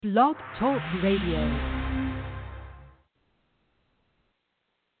Blog Talk Radio.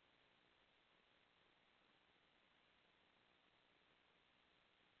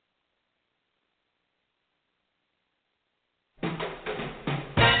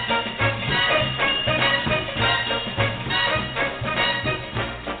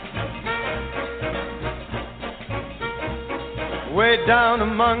 Way down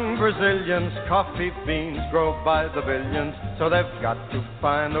among Brazilians, coffee beans grow by the billions, so they've got to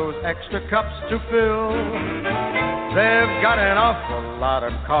find those extra cups to fill. They've got an awful lot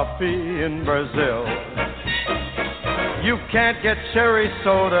of coffee in Brazil. You can't get cherry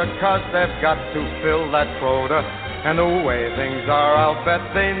soda, 'cause they've got to fill that quota, and the way things are, I'll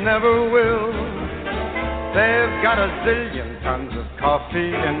bet they never will. They've got a zillion tons of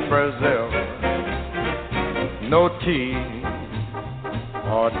coffee in Brazil. No tea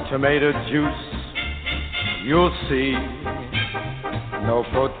or tomato juice, you'll see. No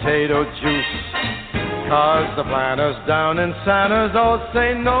potato juice, 'cause the planters down in Santa's all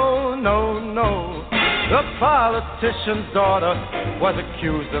say no, no, no. The politician's daughter was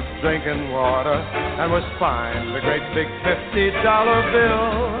accused of drinking water and was fined a great big $50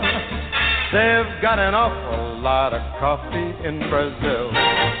 bill. They've got an awful lot of coffee in Brazil.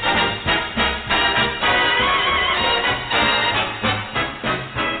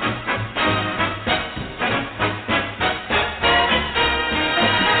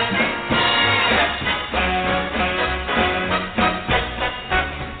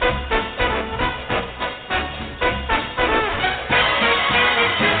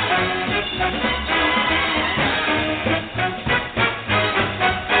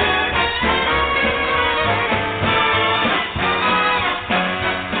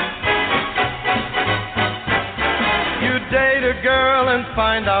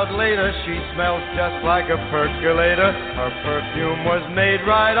 Find out later she smells just like a percolator. Her perfume was made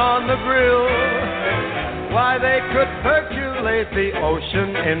right on the grill. Why, they could percolate the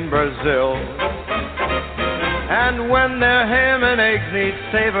ocean in Brazil. And when their ham and eggs need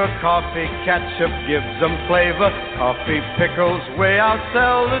savor, coffee ketchup gives them flavor. Coffee pickles way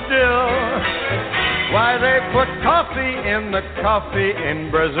outsell the dill. Why, they put coffee in the coffee in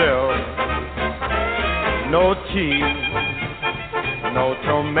Brazil. No tea, no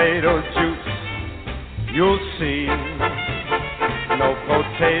tomato juice, you'll see. No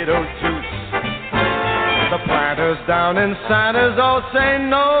potato juice. The planters down in Santa's all say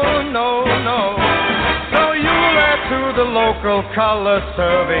no, no, no. So you'll add to the local color,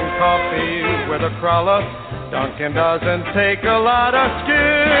 serving coffee with a crawler. Dunkin' doesn't take a lot of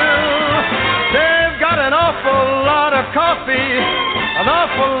skill. They've got an awful lot of coffee, an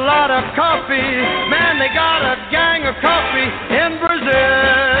awful lot of coffee. Man, they got a gang of coffee in Brazil.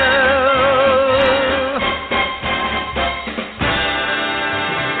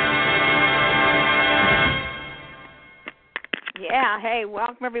 Yeah, hey,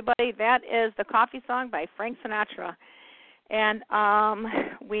 welcome everybody. That is the Coffee Song by Frank Sinatra. And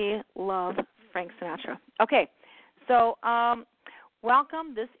we love Frank Sinatra. Okay, so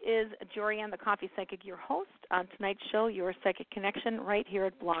welcome. This is Jorianne, the Coffee Psychic, your host on tonight's show, Your Psychic Connection, right here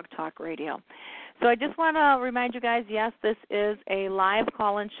at Blog Talk Radio. So I just want to remind you guys, yes, this is a live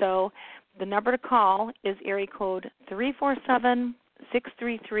call-in show. The number to call is area code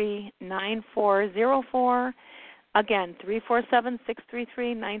 347-633-9404. Again,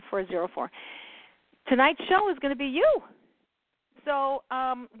 347-633-9404. Tonight's show is going to be you. So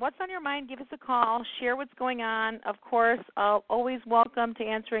what's on your mind, give us a call, share what's going on. Of course, always welcome to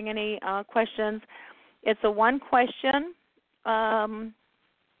answering any questions. It's a one-question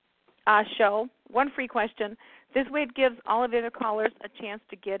show, one free question. This way it gives all of the other callers a chance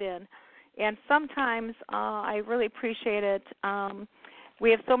to get in. And sometimes I really appreciate it.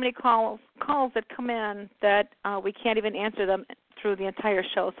 We have so many calls that come in that we can't even answer them through the entire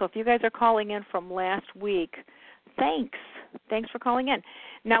show. So if you guys are calling in from last week, thanks. Thanks for calling in.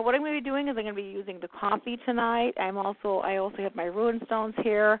 Now, what I'm going to be doing is I'm going to be using the coffee tonight. I also have my rune stones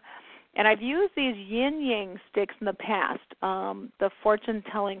here, and I've used these yin yang sticks in the past, the fortune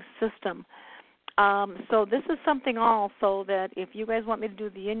telling system. So this is something also that if you guys want me to do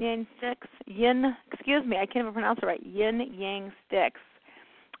the yin yang sticks, I can't even pronounce it right. Yin yang sticks.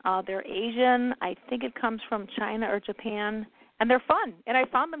 They're Asian. I think it comes from China or Japan, and they're fun. And I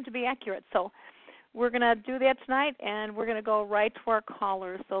found them to be accurate. So we're going to do that tonight, and we're going to go right to our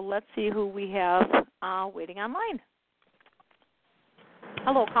callers. So let's see who we have waiting online.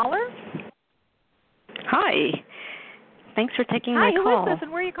 Hello, caller. Hi. Thanks for taking my call. Hi, who is this,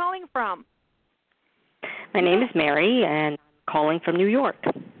 and where are you calling from? My name is Mary, and I'm calling from New York.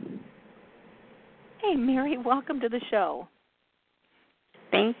 Hey, Mary, welcome to the show.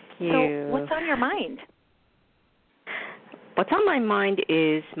 Thank you. So what's on your mind? What's on my mind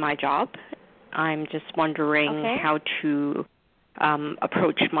is my job. I'm just wondering how to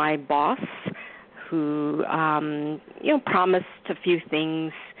approach my boss, who, promised a few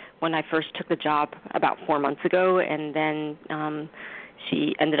things when I first took the job about 4 months ago, and then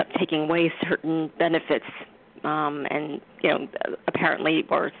she ended up taking away certain benefits, and, apparently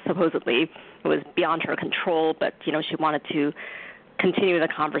or supposedly it was beyond her control, but, she wanted to continue the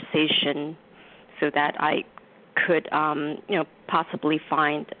conversation so that I could, possibly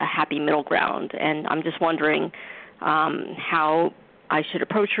find a happy middle ground. And I'm just wondering how I should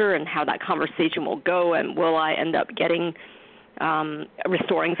approach her and how that conversation will go, and will I end up getting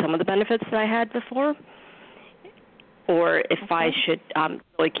restoring some of the benefits that I had before, or if I should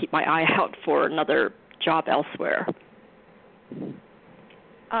really keep my eye out for another job elsewhere.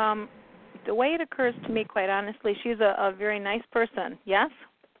 The way it occurs to me, quite honestly, she's a very nice person, yes?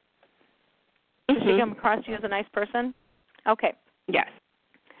 Does she come across to you as a nice person? Okay. Yes.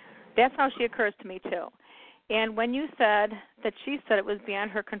 That's how she occurs to me, too. And when you said that she said it was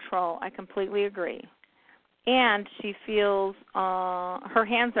beyond her control, I completely agree. And she feels her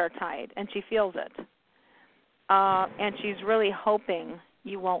hands are tied, and she feels it. And she's really hoping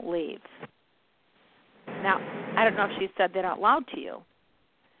you won't leave. Now, I don't know if she said that out loud to you,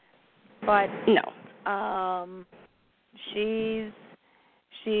 but no.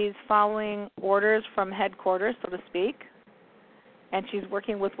 She's following orders from headquarters, so to speak, and she's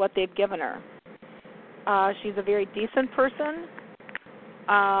working with what they've given her. She's a very decent person,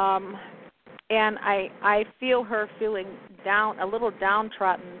 and I feel her feeling a little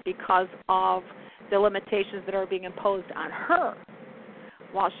downtrodden because of the limitations that are being imposed on her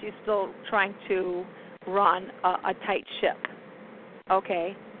while she's still trying to run a tight ship,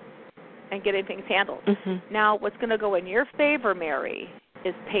 okay, and getting things handled. Now, what's going to go in your favor, Mary,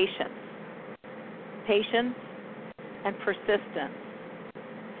 is patience. Patience and persistence.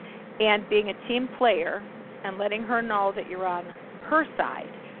 And being a team player and letting her know that you're on her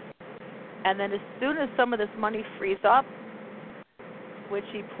side. And then as soon as some of this money frees up, would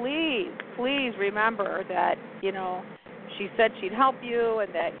she please remember that, she said she'd help you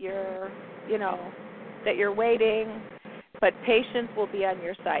and that you're waiting, but patience will be on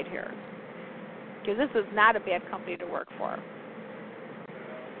your side here. Because this is not a bad company to work for.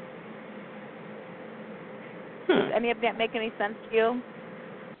 Does any of that make any sense to you?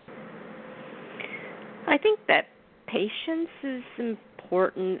 I think that patience is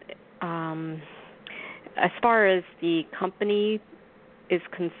important. As far as the company is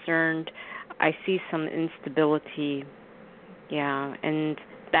concerned, I see some instability, and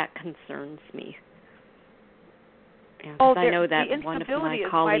that concerns me. Yeah, I know that the one of my instability is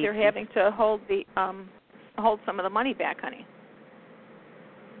colleagues why they're having to hold some of the money back, honey.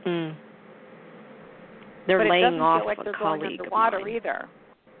 They're laying off like they're a colleague going underwater of mine. Either.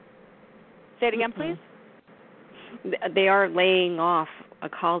 Say it again, please. They are laying off a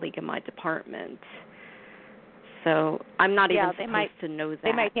colleague in my department, so I'm not even supposed to know that.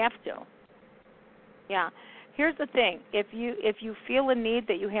 They might have to. Yeah. Here's the thing: if you feel a need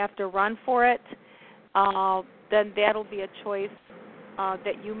that you have to run for it, then that'll be a choice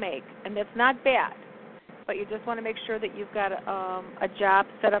that you make, and that's not bad. But you just want to make sure that you've got a job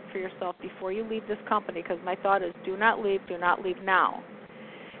set up for yourself before you leave this company, because my thought is do not leave now.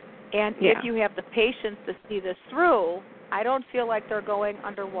 And if you have the patience to see this through, I don't feel like they're going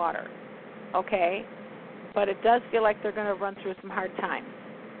underwater, okay? But it does feel like they're going to run through some hard times.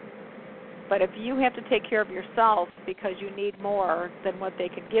 But if you have to take care of yourself because you need more than what they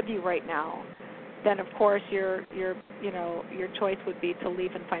can give you right now, then of course your choice would be to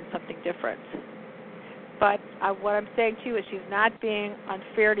leave and find something different. But what I'm saying to you is she's not being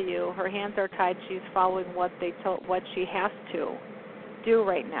unfair to you. Her hands are tied. She's following what she has to do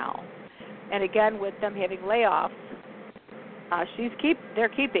right now. And again, with them having layoffs, they're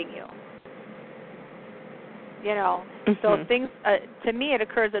keeping you. So things. To me, it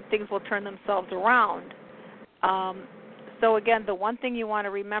occurs that things will turn themselves around. So again, the one thing you want to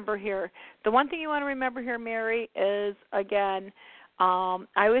remember here, Mary, is again. I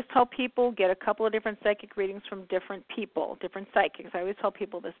always tell people get a couple of different psychic readings from different people, different psychics. I always tell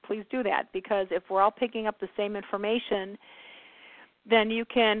people this. Please do that, because if we're all picking up the same information, then you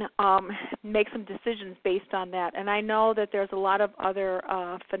can make some decisions based on that. And I know that there's a lot of other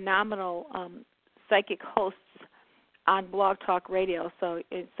phenomenal psychic hosts on Blog Talk Radio. So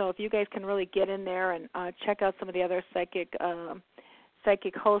if you guys can really get in there and check out some of the other psychic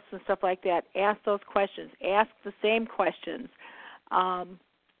hosts and stuff like that, ask those questions. Ask the same questions.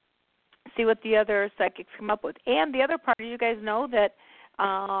 See what the other psychics come up with. And the other part, you guys know that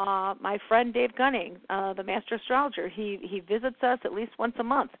My friend Dave Gunning, the Master Astrologer, he visits us at least once a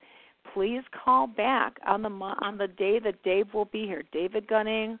month. Please call back on the day that Dave will be here. David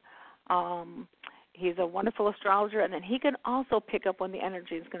Gunning, he's a wonderful astrologer, and then he can also pick up when the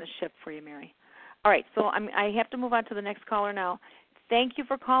energy is going to shift for you, Mary. All right, so I have to move on to the next caller now. Thank you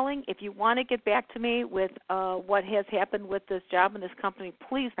for calling. If you want to get back to me with what has happened with this job and this company,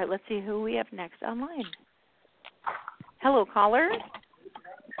 please. All right, let's see who we have next online. Hello, caller.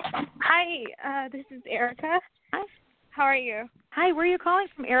 Hi, this is Erica. Hi. How are you? Hi, where are you calling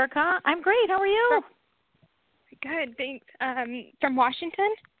from, Erica? I'm great. How are you? Good, thanks. From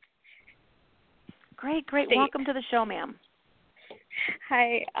Washington. Great. State. Welcome to the show, ma'am.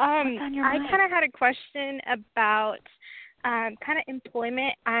 Hi. What's on your mind? I kind of had a question about kind of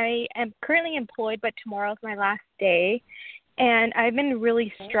employment. I am currently employed, but tomorrow's my last day. And I've been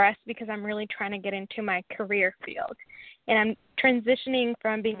really stressed because I'm really trying to get into my career field. And I'm transitioning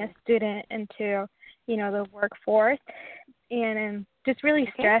from being a student into, the workforce. And I'm just really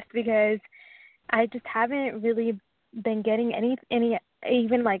stressed because I just haven't really been getting any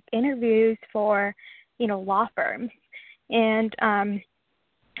even like interviews for, law firms. And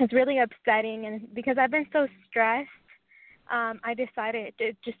it's really upsetting. And because I've been so stressed, I decided,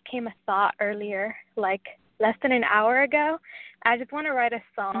 it just came a thought earlier, like less than an hour ago. I just want to write a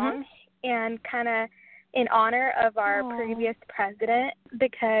song and kind of in honor of our previous president,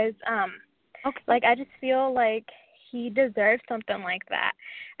 because I just feel like he deserves something like that.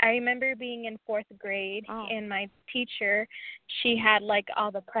 I remember being in 4th grade and my teacher, she had like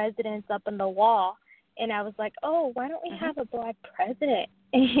all the presidents up on the wall, and I was like, oh, why don't we have a black president?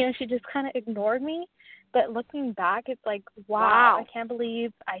 And she just kind of ignored me. But looking back, it's like, wow. I can't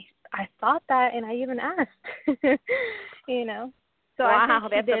believe I thought that, and I even asked, So I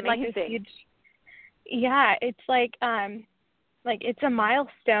think that's did amazing. like a huge, it's like it's a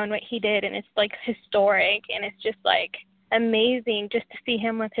milestone what he did, and it's like historic, and it's just like amazing just to see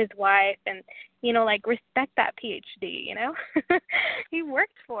him with his wife, and respect that PhD. He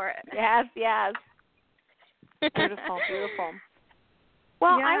worked for it. Yes. Beautiful.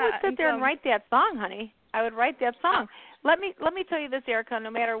 Well, I would sit there and write that song, honey. I would write that song. Let me tell you this, Erica.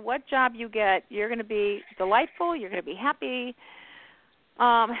 No matter what job you get, you're going to be delightful. You're going to be happy.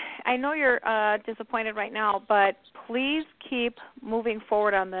 I know you're disappointed right now, but please keep moving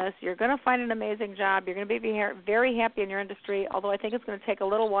forward on this. You're going to find an amazing job. You're going to be very happy in your industry, although I think it's going to take a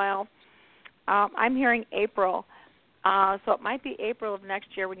little while. I'm hearing April. So it might be April of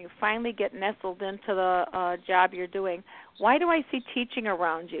next year when you finally get nestled into the job you're doing. Why do I see teaching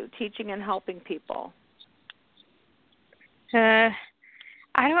around you, teaching and helping people? I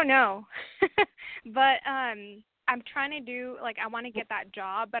don't know. But I'm trying to do, I want to get that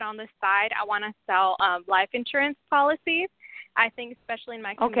job, but on the side, I want to sell life insurance policies. I think especially in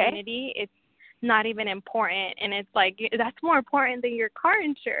my community, it's not even important, and it's like that's more important than your car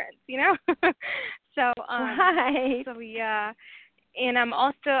insurance, So right. So yeah, and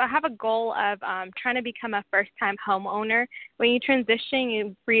I have a goal of trying to become a first-time homeowner. When you transition,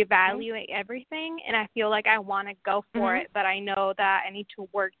 you reevaluate everything, and I feel like I want to go for it, but I know that I need to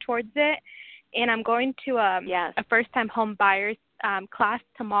work towards it. And I'm going to a first-time home buyers class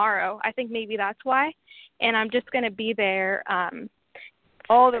tomorrow. I think maybe that's why. And I'm just going to be there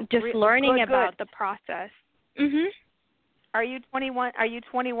learning about the process. Mhm. Are you 21? Are you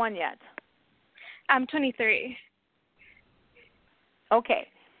 21 yet? I'm 23. Okay.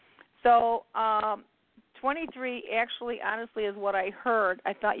 So 23 actually, honestly, is what I heard.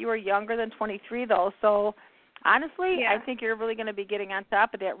 I thought you were younger than 23, though. So, honestly, I think you're really going to be getting on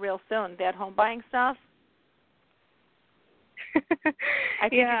top of that real soon, that home buying stuff. I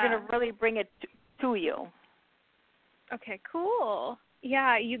think you're going to really bring it to you. Okay, cool.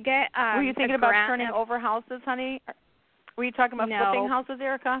 Yeah, you get Were you thinking about turning over houses, honey? Were you talking about flipping houses,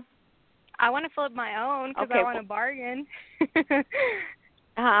 Erica? I want to flip my own because I want to bargain.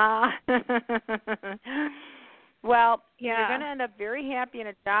 Well, you're going to end up very happy in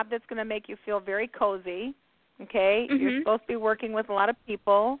a job that's going to make you feel very cozy, okay? You're supposed to be working with a lot of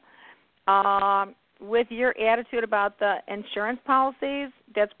people. With your attitude about the insurance policies,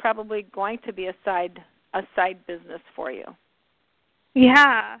 that's probably going to be a side business for you.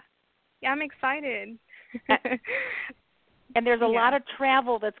 Yeah, I'm excited. And there's a lot of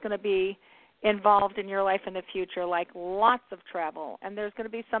travel that's going to be involved in your life in the future, like lots of travel. And there's going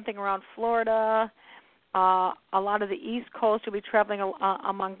to be something around Florida, a lot of the East Coast. You'll be traveling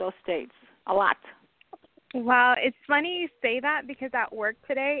among those states, a lot. Wow, it's funny you say that because at work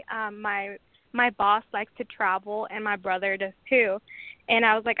today, my boss likes to travel and my brother does too. And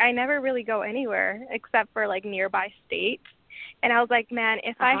I was like, I never really go anywhere except for like nearby states. And I was like, man,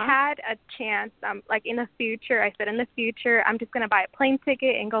 if I had a chance, like in the future, I said in the future, I'm just gonna buy a plane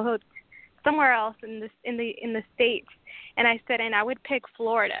ticket and go somewhere else in the States. And I said, and I would pick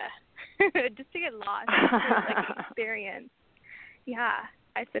Florida just to get lost, like experience. Yeah,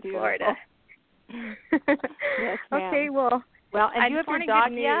 I said Beautiful. Florida. Yes, ma'am. Okay, well, and do you have your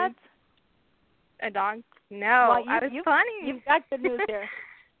dog yet? A dog? No, well, I was funny. You've got good news there.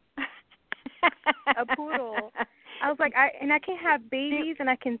 A poodle. I was like, I can have babies and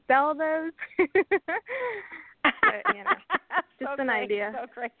I can sell those. But, just an idea. So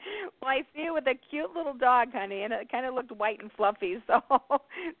great. Well, I see it with a cute little dog, honey, and it kind of looked white and fluffy, so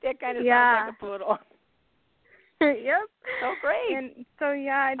that kind of sounds like a poodle. Yep. So great. And so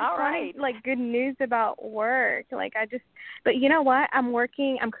I just wanted like good news about work. But you know what? I'm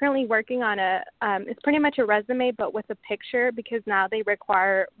currently working on it's pretty much a resume but with a picture, because now they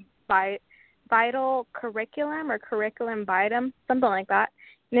require vital curriculum or curriculum vitae, something like that.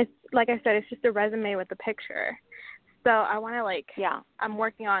 And it's, like I said, it's just a resume with a picture. So I want to I'm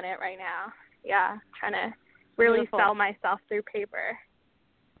working on it right now. Yeah, trying to really sell myself through paper.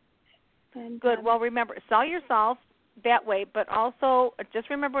 And, good. Well, remember, sell yourself that way, but also just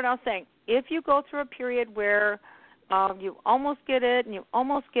remember what I was saying. If you go through a period where you almost get it and you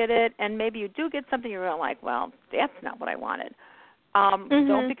almost get it, and maybe you do get something you're like, well, that's not what I wanted.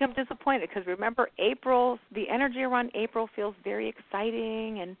 Don't become disappointed, because remember, April, the energy around April feels very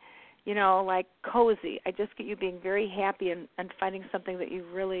exciting and, like cozy. I just get you being very happy and finding something that you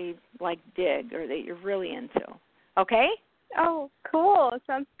really dig or that you're really into. Okay? Oh, cool.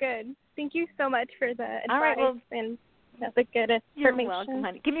 Sounds good. Thank you so much for the advice. All right, well, and the good information. You're welcome,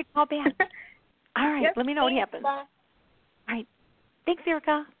 honey. Give me a call back. All right. Yep, let me know what happens. Bye. All right. Thanks,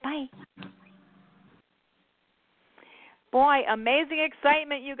 Erica. Bye. Boy, amazing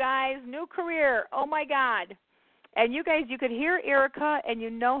excitement, you guys. New career. Oh, my God. And you guys, you could hear Erica, and you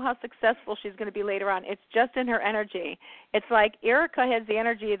know how successful she's going to be later on. It's just in her energy. It's like Erica has the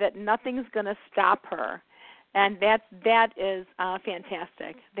energy that nothing's going to stop her. And that is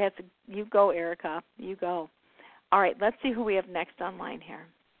fantastic. You go, Erica. You go. All right, let's see who we have next online here.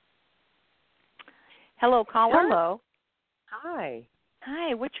 Hello, caller. Hello. Hi.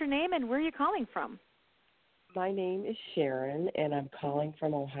 Hi, what's your name and where are you calling from? My name is Sharon, and I'm calling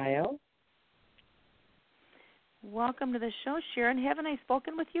from Ohio. Welcome to the show, Sharon. Haven't I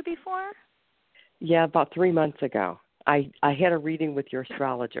spoken with you before? Yeah, about 3 months ago. I had a reading with your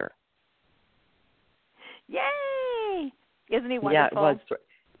astrologer. Yay! Isn't he wonderful? Yeah, it was.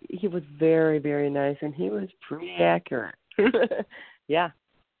 He was very, very nice, and he was pretty accurate. Yeah.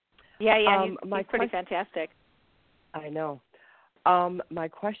 Yeah, he's pretty fantastic. I know. My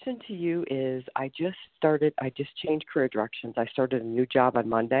question to you is, I just changed career directions. I started a new job on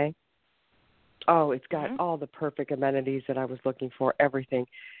Monday. Oh, it's got all the perfect amenities that I was looking for, everything.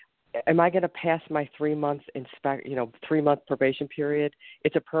 Am I going to pass my 3 months 3-month probation period?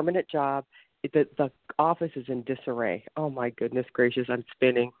 It's a permanent job. The office is in disarray. Oh, my goodness gracious, I'm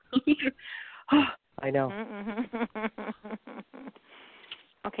spinning. I know.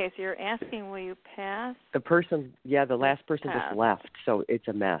 Okay, so you're asking, will you pass? The last person just left, so it's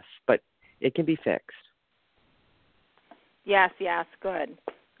a mess. But it can be fixed. Yes, good.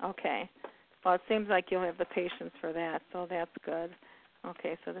 Okay. Well, it seems like you'll have the patience for that, so that's good.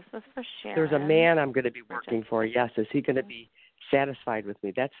 Okay, so this is for Sharon. There's a man I'm going to be working for, yes. Is he going to be satisfied with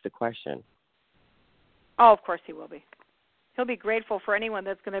me? That's the question. Oh, of course he will be. He'll be grateful for anyone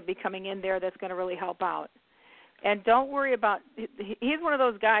that's going to be coming in there that's going to really help out. And don't worry about, he's one of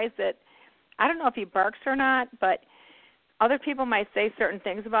those guys that, I don't know if he barks or not, but other people might say certain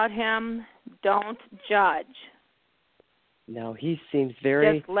things about him. Don't judge. No, he seems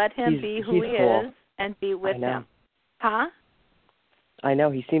very... Just let him be who he cool. is and be with him. Huh? I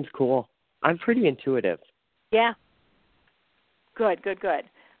know, he seems cool. I'm pretty intuitive. Yeah. Good.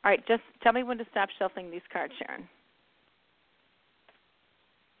 All right, just tell me when to stop shuffling these cards, Sharon.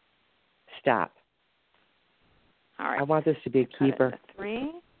 Stop. All right. I want this to be a keeper.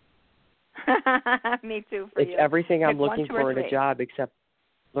 3. Me too, it's you. Everything I'm Pick looking for in a job except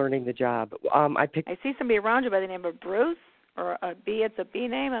learning the job. I see somebody around you by the name of Bruce, or it's a B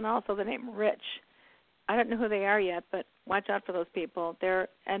name, and also the name Rich. I don't know who they are yet, but watch out for those people. They're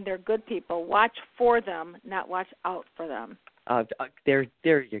good people. Watch for them, not watch out for them. There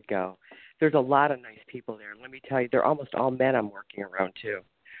you go. There's a lot of nice people there. Let me tell you, they're almost all men I'm working around, too.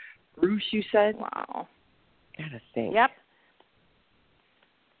 Bruce, you said? Wow. Gotta think. Yep.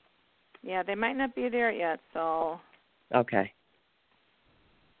 Yeah, they might not be there yet, so. Okay.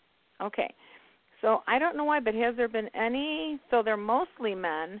 So I don't know why, but has there been any, so they're mostly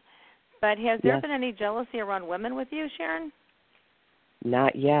men, but has there been any jealousy around women with you, Sharon?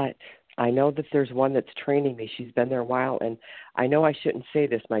 Not yet. I know that there's one that's training me. She's been there a while, and I know I shouldn't say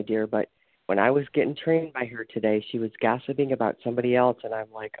this, my dear, but when I was getting trained by her today, she was gossiping about somebody else, and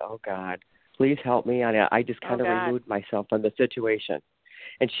I'm like, oh, God, please help me. I just kind of removed myself from the situation.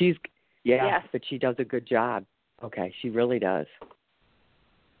 And she's, yes. But she does a good job. Okay, she really does.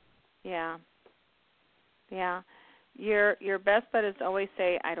 Yeah. Yeah. Your best bet is to always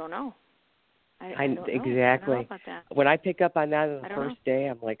say, I don't know. I don't know. Exactly. I don't know about that. When I pick up on that on the first day,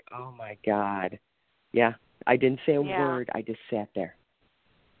 I'm like, oh, my God. Yeah, I didn't say a word. I just sat there.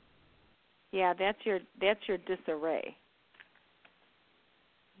 Yeah, that's your disarray.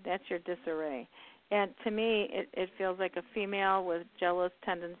 That's your disarray. And to me, it feels like a female with jealous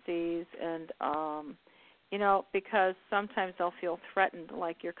tendencies and, because sometimes they'll feel threatened,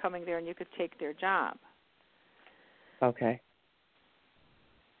 like you're coming there and you could take their job. Okay.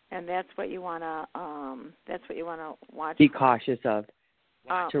 And that's what you want to watch. Be cautious of.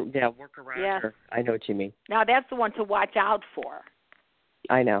 Work around her. I know what you mean. Now that's the one to watch out for.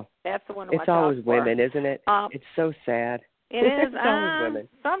 I know. That's the one to watch out for. It's always women, isn't it? It's so sad. It is. It's always women.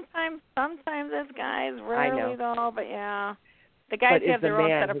 Sometimes it's guys. Rarely I know. though, but yeah, the guys have their own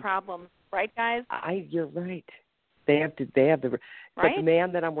set of problems, right, guys? You're right. They have the. Right? But the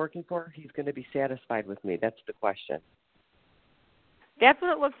man that I'm working for, he's going to be satisfied with me. That's the question. That's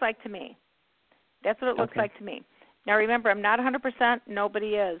what it looks like to me. Now, remember, I'm not 100%.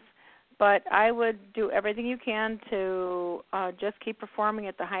 Nobody is. But I would do everything you can to just keep performing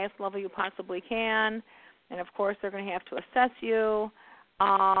at the highest level you possibly can. And, of course, they're going to have to assess you.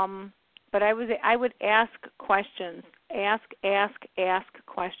 But I would ask questions. Ask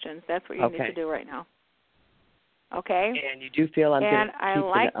questions. That's what you need to do right now. Okay? And you do feel I'm going to keep And I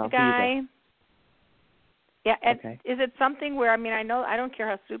like the guy. Yeah, and is it something where, I know, I don't care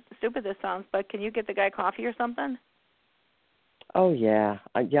how stupid this sounds, but can you get the guy coffee or something? Oh yeah,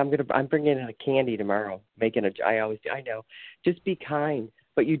 I'm bringing in a candy tomorrow. I know. Just be kind,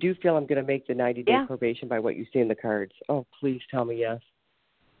 but you do feel I'm going to make the 90-day probation by what you see in the cards. Oh, please tell me yes.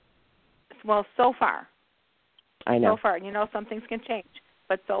 Well, so far. I know. So far, some things can change,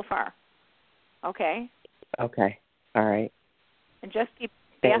 but so far. Okay. Okay. All right. And just keep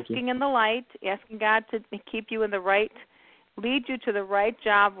basking in the light, asking God to keep you in the right, lead you to the right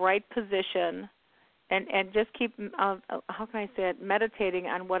job, right position. And just keep, how can I say it, meditating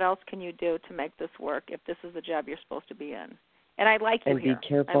on what else can you do to make this work if this is the job you're supposed to be in. And I like you here. And be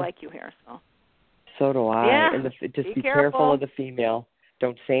careful. I like you here. So do I. Yeah, and just be careful of the female.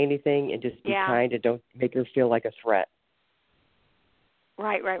 Don't say anything and just be kind and don't make her feel like a threat.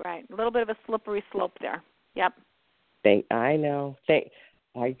 Right. A little bit of a slippery slope there. Yep. I know. Thank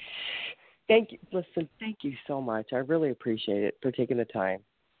you. Listen, thank you so much. I really appreciate it for taking the time.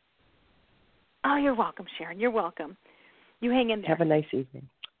 Oh, you're welcome, Sharon. You're welcome. You hang in there. Have a nice evening.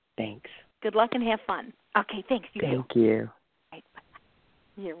 Thanks. Good luck and have fun. Okay, thanks. Thank you. Right, bye.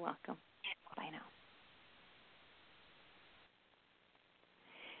 You're welcome. Bye now.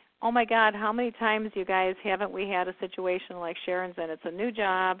 Oh, my God, how many times, you guys, haven't we had a situation like Sharon's in? It's a new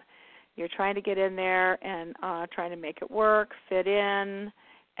job. You're trying to get in there and trying to make it work, fit in.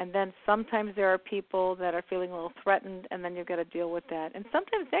 And then sometimes there are people that are feeling a little threatened, and then you've got to deal with that. And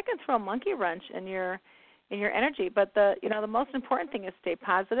sometimes that can throw a monkey wrench in your energy. But the most important thing is stay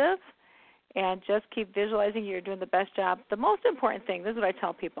positive and just keep visualizing you're doing the best job. The most important thing, this is what I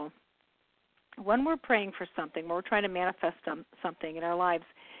tell people, when we're praying for something, when we're trying to manifest something in our lives,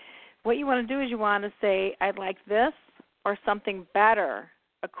 what you want to do is you want to say, I'd like this or something better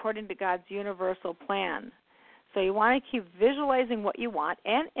according to God's universal plan. So you want to keep visualizing what you want,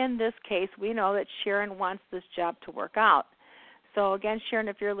 and in this case, we know that Sharon wants this job to work out. So again, Sharon,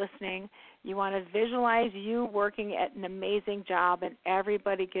 if you're listening, you want to visualize you working at an amazing job and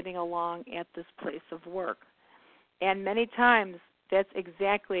everybody getting along at this place of work. And many times, that's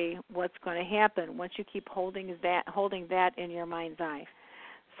exactly what's going to happen once you keep holding that in your mind's eye.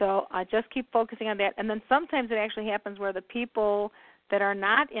 So just keep focusing on that. And then sometimes it actually happens where the people that are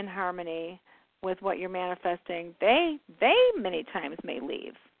not in harmony with what you're manifesting, they many times may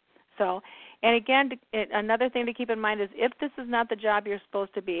leave. So, and again, another thing to keep in mind is if this is not the job you're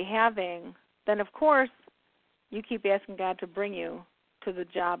supposed to be having, then of course you keep asking God to bring you to the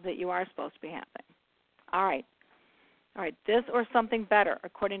job that you are supposed to be having. All right, this or something better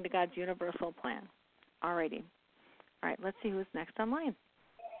according to God's universal plan. All righty. All right, let's see who's next online.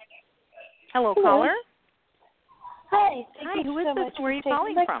 Hello, caller. Hi. Hi, who is so this? Where are you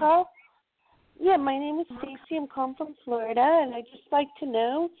calling from? Call. Yeah, my name is Stacy. I'm calling from Florida, and I'd just like to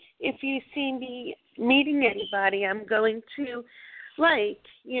know if you see me meeting anybody I'm going to,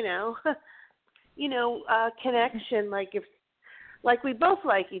 connection. Like if like we both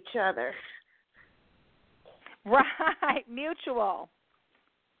like each other. Right, mutual.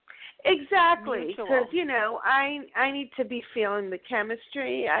 Exactly, Mutual. because I need to be feeling the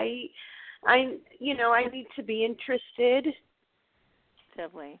chemistry. I need to be interested.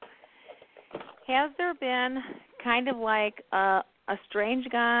 Definitely. Has there been kind of like a strange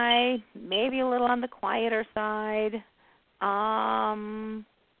guy, maybe a little on the quieter side, and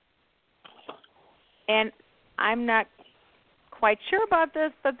I'm not quite sure about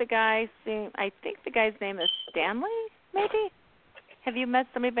this, but I think the guy's name is Stanley, maybe? Have you met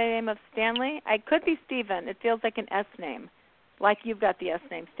somebody by the name of Stanley? I could be Stephen. It feels like an S name, like you've got the S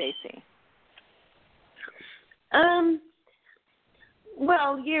name, Stacy.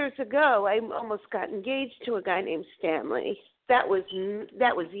 Well, years ago, I almost got engaged to a guy named Stanley. That was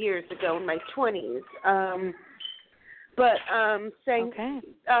years ago in my 20s. Okay.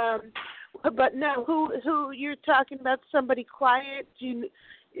 But no, who you're talking about? Somebody quiet?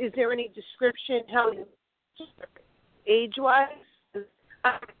 Is there any description how age-wise?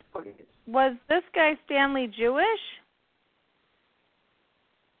 Was this guy Stanley Jewish?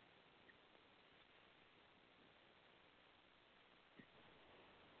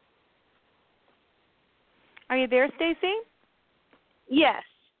 Are you there, Stacy? Yes.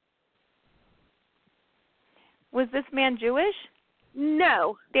 Was this man Jewish?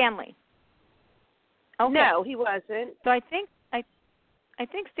 No. Stanley. Okay. No, he wasn't. So I think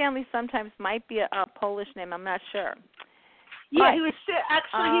Stanley sometimes might be a Polish name. I'm not sure. Yeah, but, he was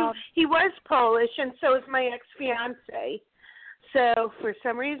actually he was Polish, and so is my ex-fiance. So for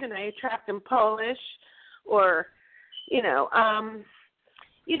some reason, I attract him Polish, or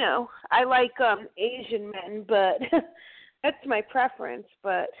I like Asian men, but that's my preference.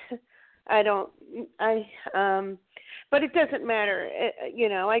 But but it doesn't matter.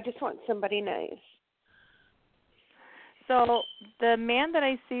 I just want somebody nice. So the man that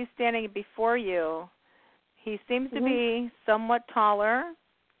I see standing before you, he seems to be somewhat taller.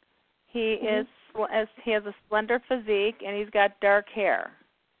 He has a slender physique, and he's got dark hair.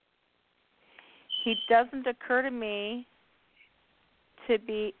 He doesn't occur to me to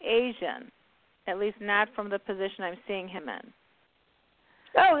be Asian, at least not from the position I'm seeing him in.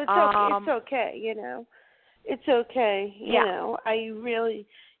 Oh, it's okay. It's okay. It's okay. I really,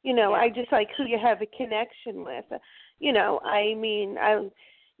 I just like who you have a connection with.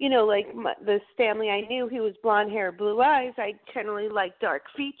 The Stanley I knew, he was blonde hair, blue eyes. I generally like dark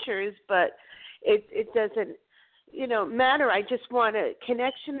features, but it doesn't, matter. I just want a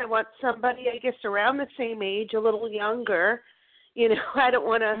connection. I want somebody, I guess, around the same age, a little younger. I don't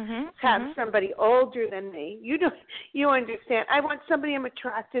want to have somebody older than me. You understand. I want somebody I'm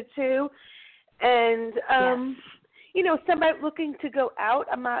attracted to, and somebody looking to go out.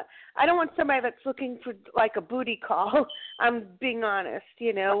 I don't want somebody that's looking for like a booty call. I'm being honest.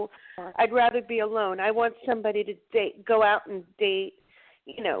 I'd rather be alone. I want somebody to go out and date.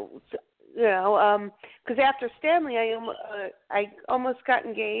 Because after Stanley, I almost got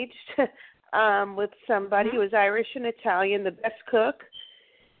engaged. With somebody who was Irish and Italian, the best cook,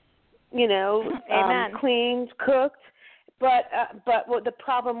 cleaned, cooked. But what the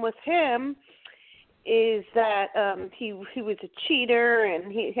problem with him is that he was a cheater and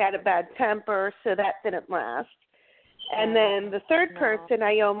he had a bad temper, so that didn't last. And then the third person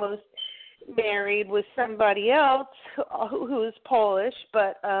I almost married was somebody else who was Polish,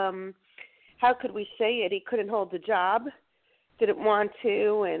 but how could we say it? He couldn't hold the job. Didn't want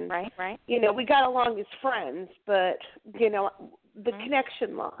to, and right. We got along as friends, but the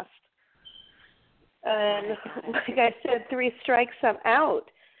connection lost. And like I said, 3 strikes, I'm out.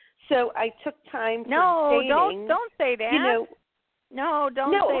 So I took time for dating. don't say that. No,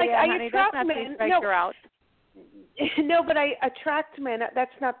 don't say that, honey. That's not 3 strikes, you're out. No, but I attract men.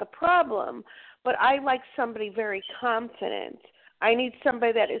 That's not the problem. But I like somebody very confident. I need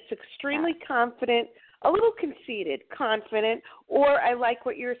somebody that is extremely confident, a little conceited, confident, or I like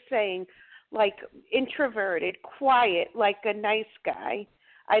what you're saying, like introverted, quiet, like a nice guy.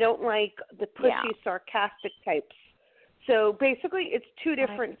 I don't like the pushy, sarcastic types. So basically it's 2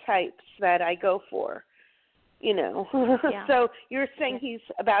 different types that I go for, So you're saying he's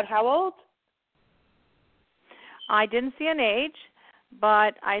about how old? I didn't see an age,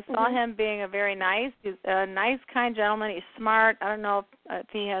 but I saw him being he's a nice, kind gentleman. He's smart. I don't know if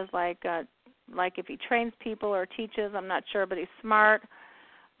he has like if he trains people or teaches, I'm not sure, but he's smart.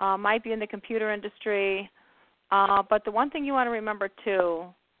 Might be in the computer industry. But the one thing you want to remember, too,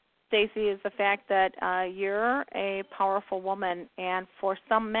 Stacey, is the fact that you're a powerful woman, and for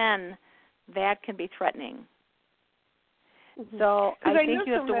some men, that can be threatening. So I think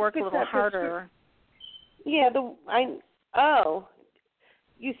you have to work a little harder. Yeah,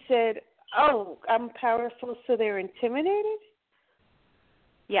 you said, oh, I'm powerful, so they're intimidated?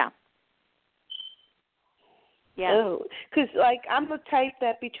 Yeah. Yeah. Oh, because, like, I'm the type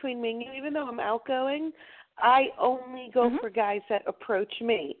that between me and you, even though I'm outgoing, I only go for guys that approach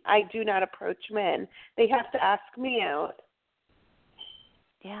me. I do not approach men. They have to ask me out.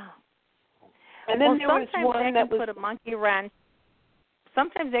 Yeah. And then there was one that was put a monkey wrench.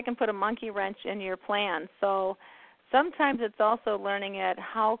 Sometimes they can put a monkey wrench in your plan. So sometimes it's also learning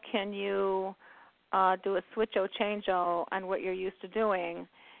how can you do a switch-o, change-o on what you're used to doing,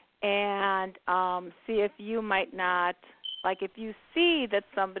 and see if you might not, like if you see that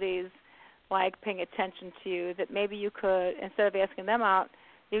somebody's like paying attention to you, that maybe you could, instead of asking them out,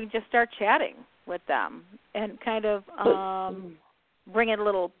 you can just start chatting with them and kind of bring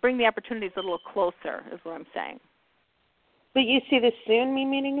the opportunities a little closer, is what I'm saying. But you see this soon, me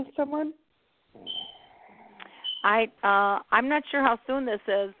meeting someone? I'm not sure how soon this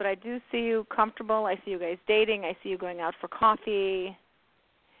is, but I do see you comfortable. I see you guys dating. I see you going out for coffee.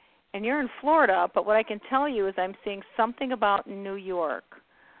 And you're in Florida, but what I can tell you is I'm seeing something about New York.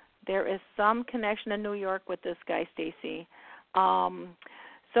 There is some connection in New York with this guy, Stacy.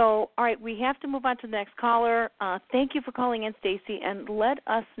 So, all right, we have to move on to the next caller. Thank you for calling in, Stacy, and let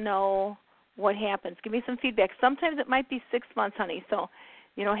us know what happens. Give me some feedback. Sometimes it might be 6 months, honey. So,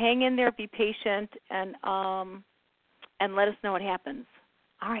 hang in there, be patient, and let us know what happens.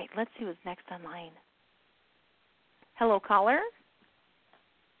 All right, let's see who's next online. Hello, caller.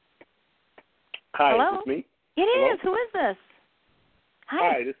 Hi, hello? Is this me? It Hello? is. Who is this?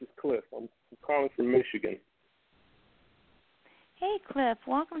 Hi, this is Cliff. I'm calling from Michigan. Hey, Cliff.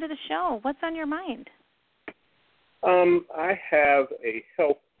 Welcome to the show. What's on your mind? I have a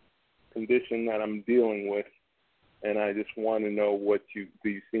health condition that I'm dealing with, and I just want to know do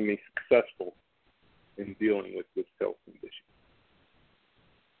you see me successful in dealing with this health condition?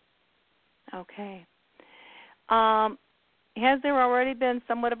 Okay. Has there already been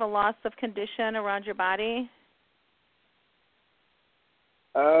somewhat of a loss of condition around your body?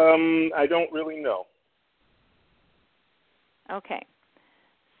 I don't really know. Okay.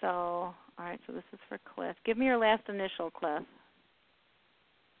 So, all right, so this is for Cliff. Give me your last initial, Cliff.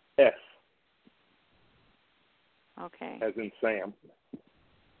 S. Okay. As in Sam.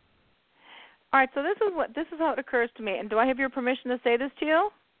 All right, so this is how it occurs to me. And do I have your permission to say this to you?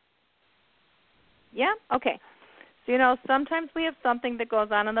 Yeah? Okay. So, sometimes we have something that goes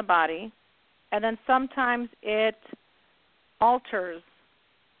on in the body, and then sometimes it alters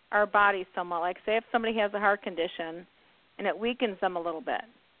our body somewhat. Like, say if somebody has a heart condition, and it weakens them a little bit,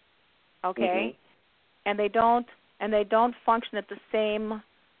 okay? And they don't function at the same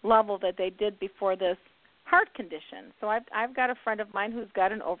level that they did before this heart condition. So I've got a friend of mine who's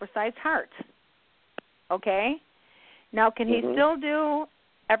got an oversized heart, okay? Now, can he still do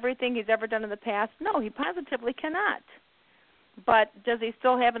everything he's ever done in the past? No, he positively cannot. But does he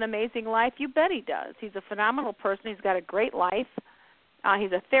still have an amazing life? You bet he does. He's a phenomenal person. He's got a great life.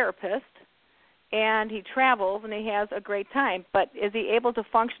 He's a therapist, and he travels, and he has a great time. But is he able to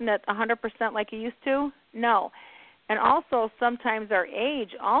function at 100% like he used to? No. And also, sometimes our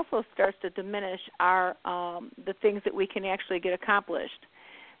age also starts to diminish our the things that we can actually get accomplished.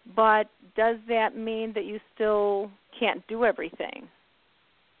 But does that mean that you still can't do everything?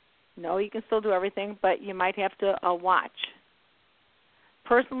 No, you can still do everything, but you might have to watch.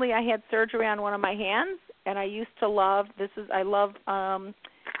 Personally, I had surgery on one of my hands, and I used to love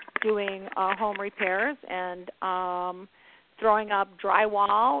doing home repairs and throwing up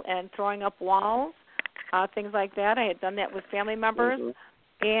drywall and throwing up walls, things like that. I had done that with family members,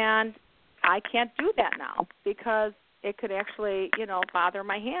 and I can't do that now because it could actually, bother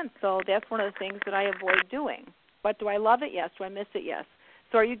my hands. So that's one of the things that I avoid doing. But do I love it? Yes. Do I miss it? Yes.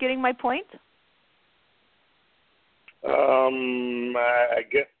 So are you getting my point? I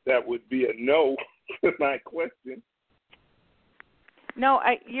guess that would be a no to my question. No,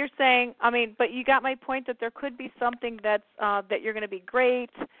 you're saying, but you got my point that there could be something that's that you're going to be great,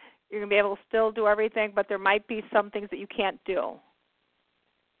 you're going to be able to still do everything, but there might be some things that you can't do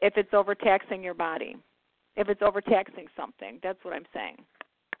if it's overtaxing your body, if it's overtaxing something. That's what I'm saying.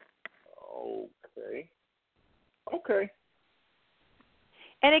 Okay.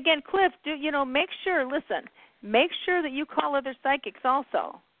 And again, Cliff, make sure that you call other psychics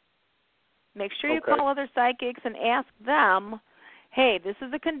also. Make sure you call other psychics and ask them, hey, this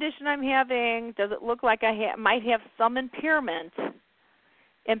is a condition I'm having. Does it look like I might have some impairment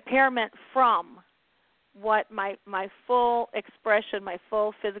from what my full expression, my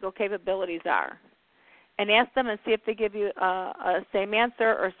full physical capabilities are? And ask them and see if they give you a same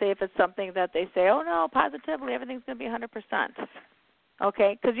answer, or say if it's something that they say, oh, no, positively, everything's going to be 100%.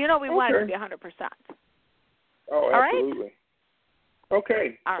 Okay? Because we want it to be 100%. Oh, absolutely. Right?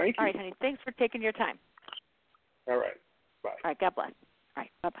 Okay. Thank you. All right, honey. Thanks for taking your time. All right. Bye. All right. God bless. All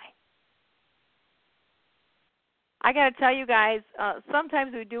right. Bye-bye. I got to tell you guys,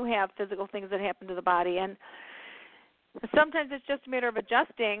 sometimes we do have physical things that happen to the body, and sometimes it's just a matter of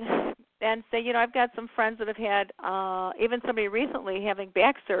adjusting and say, I've got some friends that have had, even somebody recently having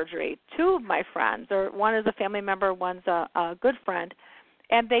back surgery, 2 of my friends, or one is a family member, one's a good friend,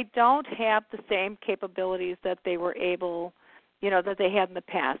 and they don't have the same capabilities that they were able, that they had in the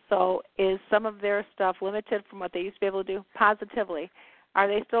past. So is some of their stuff limited from what they used to be able to do? Positively. Are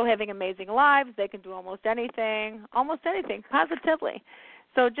they still having amazing lives? They can do almost anything, positively.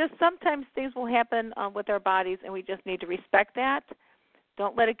 So just sometimes things will happen with our bodies, and we just need to respect that.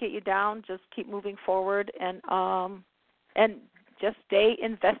 Don't let it get you down. Just keep moving forward, and just stay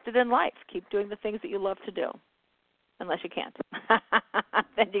invested in life. Keep doing the things that you love to do, unless you can't.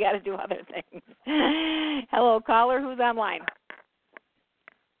 Then you got to do other things. Hello, caller. Who's online?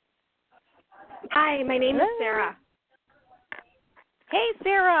 Hi, my name is Sarah. Hey,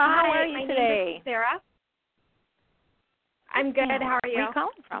 Sarah. How are you today? My name is Sarah. I'm good. How are you? Where are you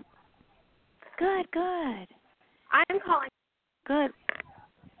calling from? Good. I'm calling. Good.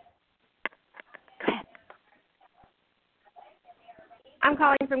 Go ahead. I'm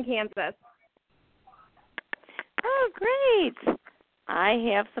calling from Kansas. Oh, great. I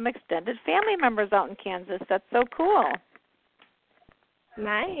have some extended family members out in Kansas. That's so cool.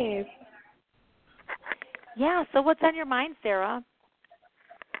 Nice. Yeah, so what's on your mind, Sarah?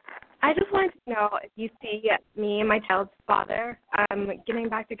 I just wanted to know if you see me and my child's father getting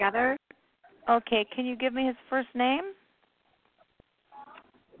back together. Okay, can you give me his first name?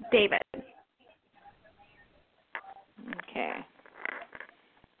 David.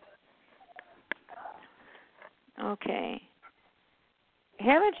 Okay.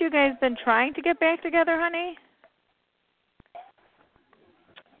 Haven't you guys been trying to get back together, honey?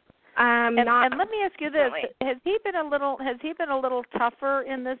 And let me ask you this: has he been a little tougher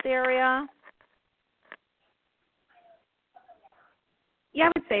in this area? Yeah,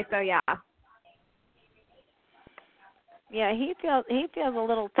 I would say so. Yeah. Yeah, he feels a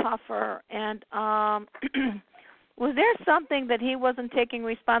little tougher. And was there something that he wasn't taking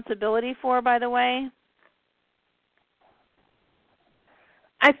responsibility for, by the way?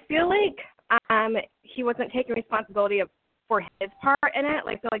 I feel like he wasn't taking responsibility for his part in it.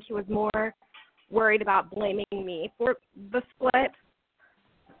 I feel like he was more worried about blaming me for the split.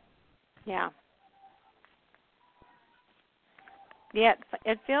 Yeah. Yeah,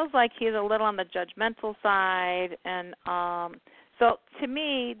 it feels like he's a little on the judgmental side, and so to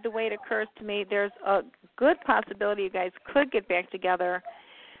me, the way it occurs to me, there's a good possibility you guys could get back together,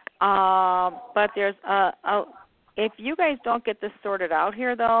 but there's if you guys don't get this sorted out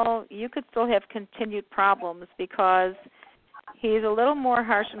here, though, you could still have continued problems because he's a little more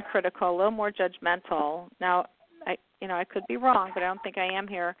harsh and critical, a little more judgmental. Now, I could be wrong, but I don't think I am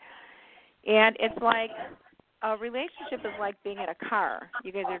here. And it's like a relationship is like being in a car.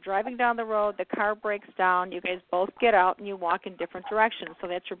 You guys are driving down the road, the car breaks down, you guys both get out and you walk in different directions. So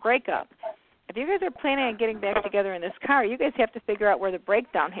that's your breakup. If you guys are planning on getting back together in this car, you guys have to figure out where the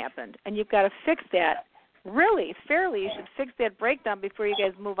breakdown happened, and you've got to fix that. Really, fairly, you should fix that breakdown before you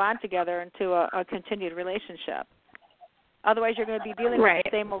guys move on together into a continued relationship. Otherwise, you're going to be dealing with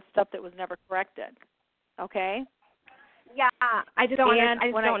the same old stuff that was never corrected. Okay? Yeah, I just don't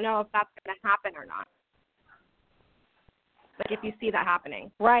know if that's going to happen or not. Like, if you see that happening.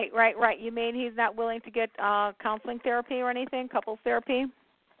 Right. You mean he's not willing to get counseling therapy or anything, couples therapy?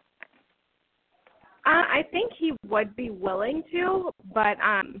 I think he would be willing to, but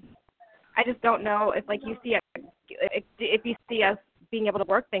I just don't know if, like, if you see us being able to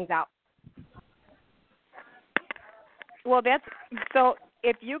work things out. Well, that's so.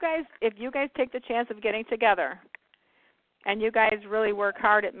 If you guys take the chance of getting together, and you guys really work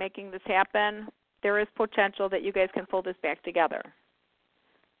hard at making this happen, there is potential that you guys can pull this back together.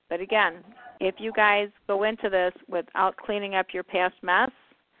 But again, if you guys go into this without cleaning up your past mess,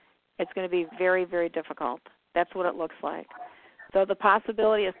 it's going to be very, very difficult. That's what it looks like. So the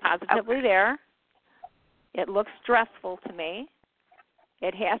possibility is positively there. It looks stressful to me.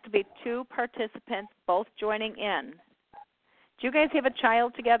 It has to be 2 participants both joining in. Do you guys have a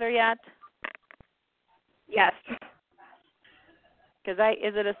child together yet? Yes. Is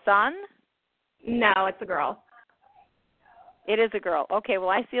it a son? No, it's a girl. It is a girl. Okay, well,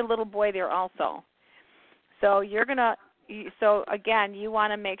 I see a little boy there also. So so again, you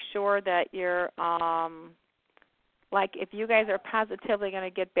want to make sure that you're, if you guys are positively going to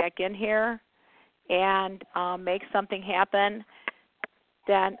get back in here and make something happen,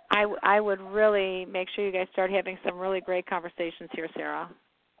 then I would really make sure you guys start having some really great conversations here, Sarah.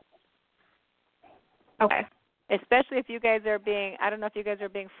 Okay. Especially if you guys are being, I don't know if you guys are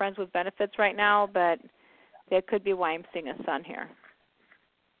being friends with benefits right now, but that could be why I'm seeing a son here.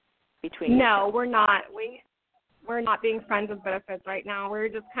 Between No, we're not. We're not being friends with benefits right now. We're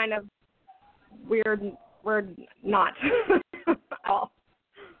just kind of we're not at all.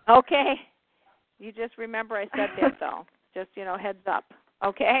 Okay. You just remember I said that though. Just, heads up.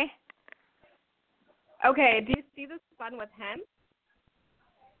 Okay? Okay. Do you see the sun with him?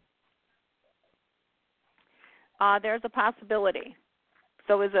 There's a possibility.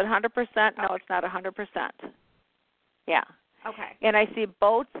 So is it 100%? No, it's not 100%. Yeah. Okay. And I see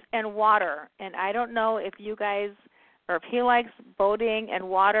boats and water. And I don't know if you guys, or if he likes boating and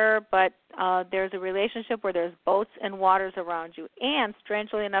water, but there's a relationship where there's boats and waters around you. And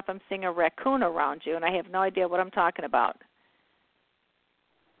strangely enough, I'm seeing a raccoon around you, and I have no idea what I'm talking about.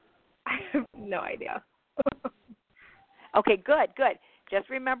 I have no idea. Okay, good. Just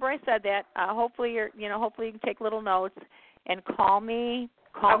remember I said that. Hopefully hopefully you can take little notes and call me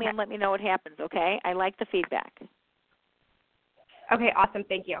Okay. and let me know what happens, okay? I like the feedback. Okay, awesome.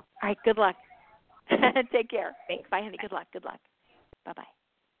 Thank you. All right, good luck. Take care. Thanks. Bye, honey. Good luck. Bye-bye.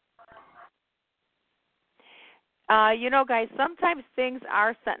 Guys, sometimes things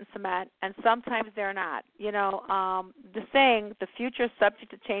are set in cement, and sometimes they're not. The saying, the future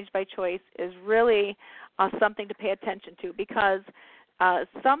subject to change by choice, is really something to pay attention to, because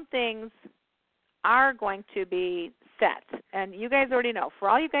some things are going to be set. And you guys already know. For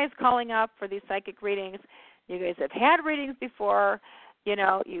all you guys calling up for these psychic readings, you guys have had readings before.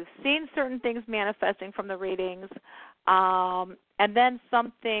 You've seen certain things manifesting from the readings. And then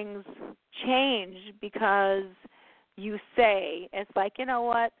some things change because you say, it's like, you know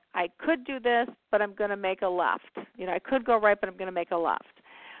what, I could do this, but I'm going to make a left. I could go right, but I'm going to make a left.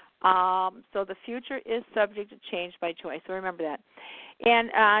 So the future is subject to change by choice. So remember that.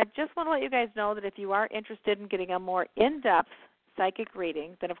 And just want to let you guys know that if you are interested in getting a more in-depth psychic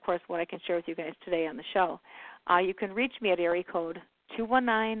reading than, of course, what I can share with you guys today on the show, you can reach me at area code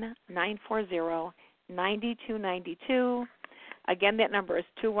 219-940-9292. Again, that number is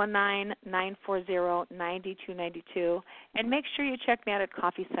 219-940-9292. And make sure you check me out at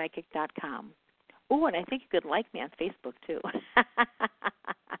coffeepsychic.com. Oh, and I think you could like me on Facebook, too.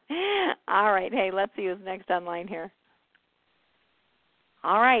 All right. Hey, let's see who's next online here.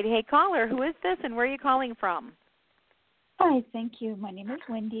 All right. Hey, caller, who is this and where are you calling from? Hi, thank you. My name is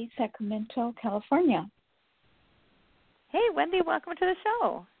Wendy, Sacramento, California. Hey, Wendy, welcome to the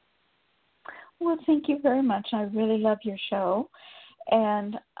show. Well, thank you very much. I really love your show.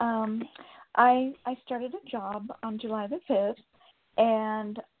 And I started a job on July the 5th,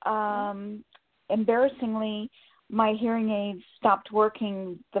 and embarrassingly, my hearing aids stopped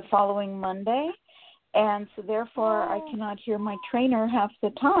working the following Monday, and so therefore I cannot hear my trainer half the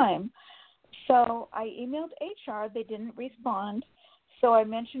time. So I emailed HR. They didn't respond. So I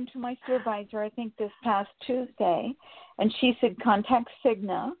mentioned to my supervisor, I think this past Tuesday, and she said contact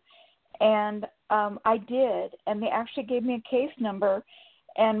Cigna. And I did, and they actually gave me a case number.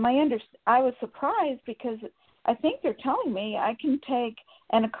 And I was surprised because I think they're telling me I can take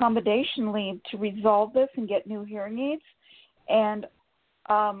an accommodation leave to resolve this and get new hearing aids. And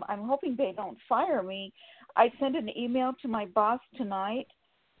I'm hoping they don't fire me. I sent an email to my boss tonight,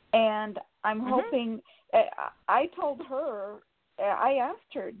 and I'm hoping I told her, I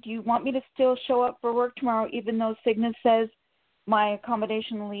asked her, do you want me to still show up for work tomorrow even though Cigna says my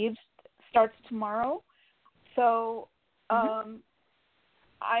accommodation leave starts tomorrow? So I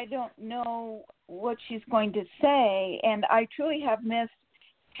don't know what she's going to say, and I truly have missed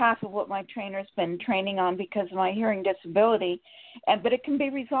half of what my trainer's been training on because of my hearing disability, but it can be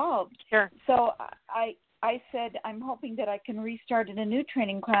resolved. Sure. So I said I'm hoping that I can restart in a new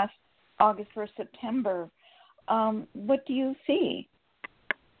training class August or September. What do you see?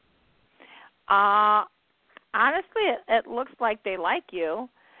 Honestly, it looks like they like you.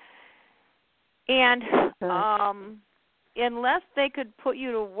 And unless they could put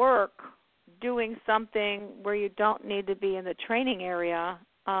you to work doing something where you don't need to be in the training area,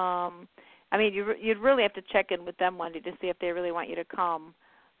 you'd really have to check in with them Monday to see if they really want you to come,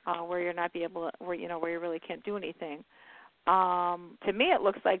 where you really can't do anything. To me, it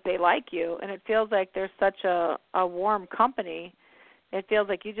looks like they like you, and it feels like they're such a warm company. It feels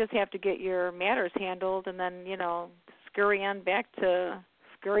like you just have to get your matters handled, and then scurry on back to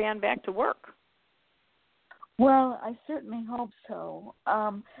work. Well, I certainly hope so.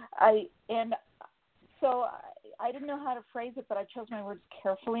 I didn't know how to phrase it, but I chose my words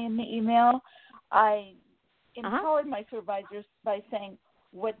carefully in the email. I empowered my supervisors by saying,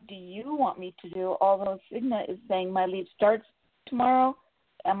 what do you want me to do? Although Cigna is saying my leave starts tomorrow,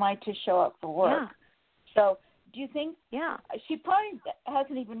 am I to show up for work? Yeah. So do you think, yeah, she probably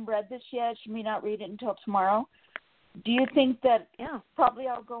hasn't even read this yet. She may not read it until tomorrow. Do you think that probably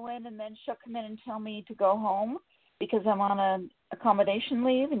I'll go in and then she'll come in and tell me to go home because I'm on an accommodation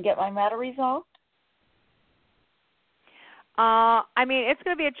leave and get my matter resolved? I mean, it's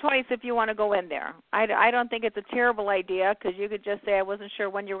going to be a choice if you want to go in there. I don't think it's a terrible idea because you could just say I wasn't sure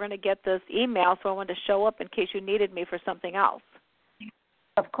when you were going to get this email, so I wanted to show up in case you needed me for something else.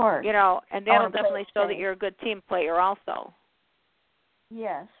 Of course. You know, and that'll definitely show that you're a good team player also.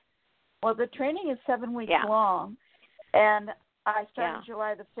 Yes. Well, the training is 7 weeks long, and I started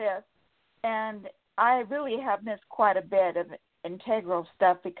July the 5th, and I really have missed quite a bit of integral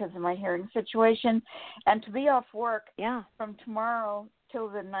stuff because of my hearing situation. And to be off work from tomorrow till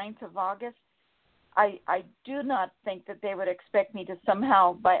the 9th of August, I do not think that they would expect me to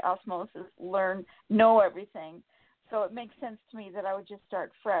somehow, by osmosis, know everything. So it makes sense to me that I would just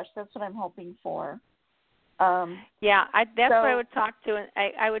start fresh. That's what I'm hoping for. That's what I would talk to.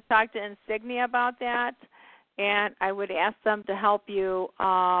 I would talk to Insignia about that, and I would ask them to help you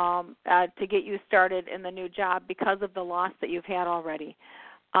to get you started in the new job because of the loss that you've had already.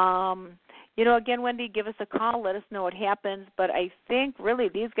 You know, again, Wendy, give us a call. Let us know what happens. But I think really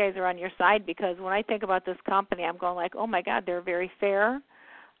these guys are on your side because when I think about this company, I'm going like, oh, my God, they're very fair.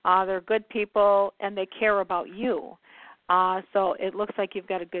 They're good people, and they care about you. So it looks like you've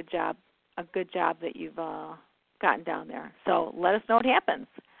got a good job that you've gotten down there. So let us know what happens.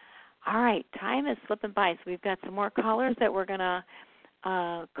 All right, time is slipping by, so we've got some more callers that we're going to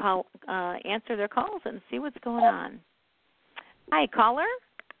answer their calls and see what's going on. Hi, caller.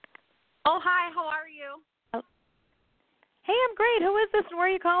 Oh, hi. How are you? Oh. Hey, I'm great. Who is this and where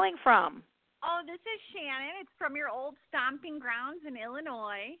are you calling from? Oh, this is Shannon. It's from your old stomping grounds in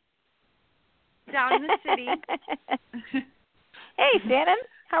Illinois, down in the city. Hey, Shannon.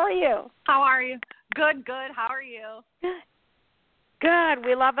 How are you? How are you? Good, good. How are you? Good.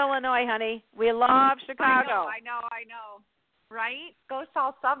 We love Illinois, honey. We love Chicago. I know. Right? Go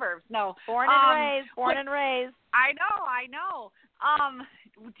south suburbs. No. Born and raised. I know.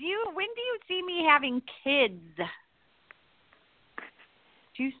 When do you see me having kids?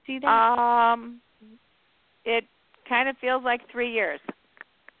 Do you see that? It kind of feels like 3 years.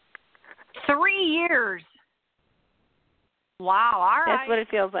 3 years. Wow, all right. That's what it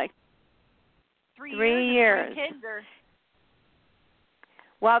feels like. 3 years. 3 kids or...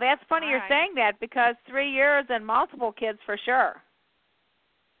 Well, that's funny all you're saying that because 3 years and multiple kids for sure.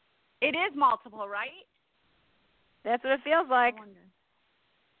 It is multiple, right? That's what it feels like.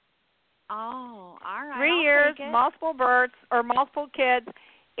 Oh, all right. 3 years, multiple births or multiple kids,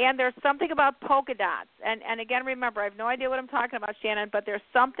 and there's something about polka dots. And again, remember, I have no idea what I'm talking about, Shannon, but there's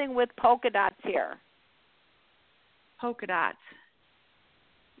something with polka dots here. Polka dots.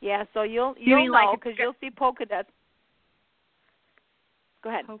 Yeah, so you'll know because you'll see polka dots. Go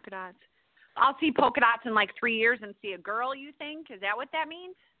ahead. Polka dots. I'll see polka dots in like 3 years and see a girl, you think? Is that what that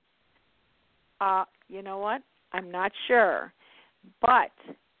means? You know what? I'm not sure. But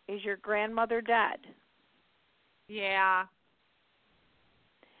is your grandmother dead? Yeah.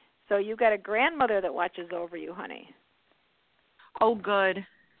 So you got a grandmother that watches over you, honey. Oh, good.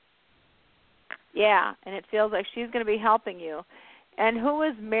 Yeah, and it feels like she's going to be helping you. And who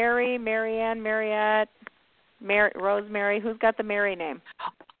is Mary, Marianne, Mariette, Rosemary? Who's got the Mary name?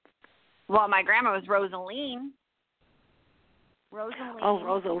 Well, my grandma was Rosaline. Oh,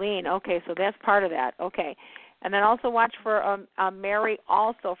 Rosaline. Okay, so that's part of that. Okay. And then also watch for a Mary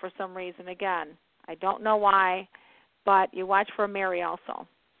also for some reason. Again, I don't know why, but you watch for a Mary also.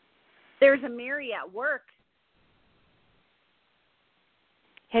 There's a Mary at work.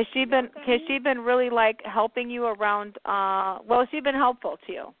 Has she been really like helping you around has she been helpful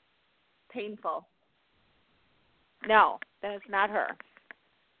to you? Painful. No, that is not her.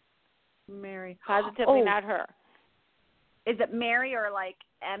 Mary. Positively not her. Is it Mary or like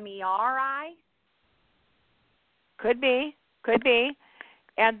Meri? Could be.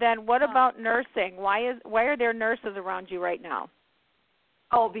 And then what about nursing? Why are there nurses around you right now?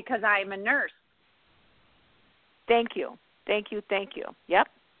 Oh, because I'm a nurse. Thank you. Yep.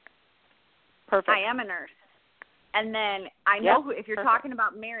 Perfect. I am a nurse. And then I know if you're talking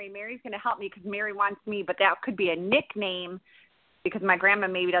about Mary, Mary's going to help me because Mary wants me, but that could be a nickname because my grandma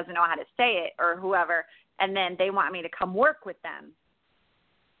maybe doesn't know how to say it or whoever, and then they want me to come work with them.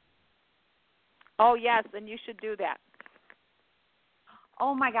 Oh, yes, and you should do that.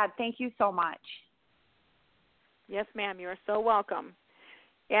 Oh, my God, thank you so much. Yes, ma'am, you are so welcome.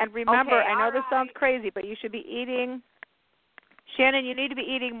 And remember, okay, I know this right. sounds crazy, but you should be eating Shannon, you need to be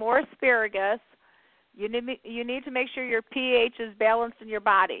eating more asparagus. You need to make sure your pH is balanced in your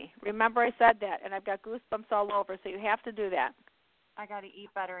body. Remember I said that, and I've got goosebumps all over, so you have to do that. I got to eat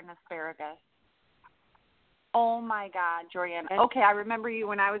better in asparagus. Oh, my God, Jorianne. Okay, I remember you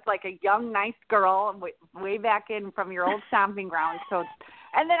when I was like a young, nice girl way back in from your old stomping ground. So,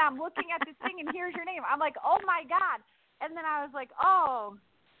 and then I'm looking at this thing, and here's your name. I'm like, oh, my God. And then I was like, oh,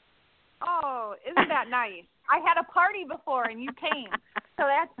 isn't that nice? I had a party before, and you came. So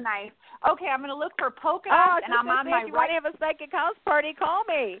that's nice. Okay, I'm going to look for polka dots, and I'm on my right. If you want to have a psychic house party, call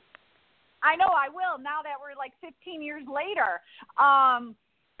me. I know, I will, now that we're like 15 years later. So I'm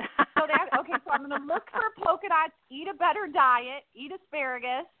going to look for polka dots, eat a better diet, eat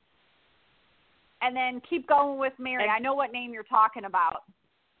asparagus, and then keep going with Mary. I know what name you're talking about.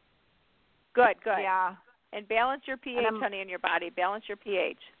 Good. Yeah. And balance your pH, honey, in your body. Balance your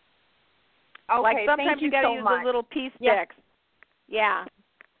pH. Okay, like sometimes thank you got to so use much. those little pea sticks. Yeah.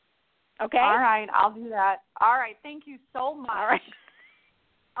 Okay? All right, I'll do that. All right, thank you so much. All right.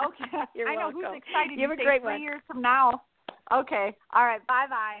 Okay. You're I know welcome. who's excited. You have to a great 3 one. years from now. Okay. All right.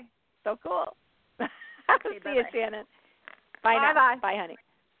 Bye-bye. So cool. Okay, see you, Shannon. Bye now. Bye. Bye, honey.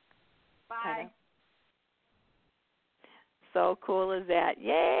 Bye. So cool is that.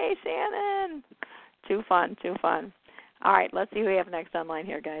 Yay, Shannon. Too fun. All right, let's see who we have next online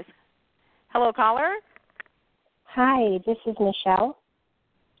here, guys. Hello, caller. Hi, this is Michelle.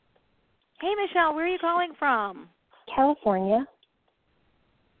 Hey, Michelle, where are you calling from? California.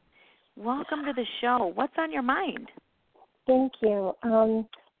 Welcome to the show. What's on your mind? Thank you.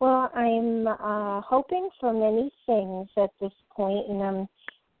 Well, I'm hoping for many things at this point, and I'm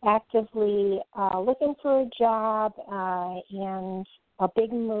actively looking for a job and a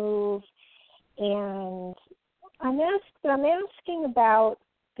big move. And I'm asking about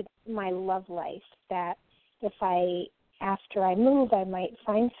my love life, that if after I move, I might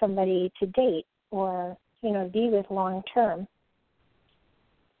find somebody to date or, be with long term.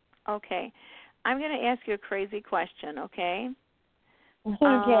 Okay. I'm going to ask you a crazy question, okay?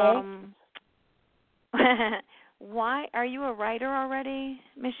 Okay. Why are you a writer already,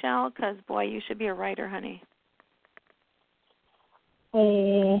 Michelle? Because, boy, you should be a writer, honey.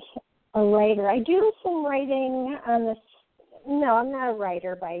 A writer. I do some writing on this. No, I'm not a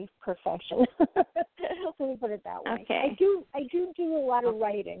writer by profession. Let me put it that way. Okay. I do a lot of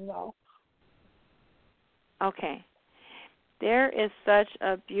writing, though. Okay. There is such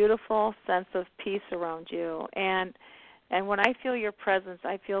a beautiful sense of peace around you, and when I feel your presence,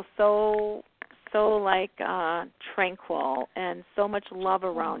 I feel so like tranquil, and so much love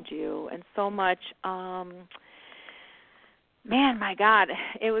around you, and so much. Man, my God,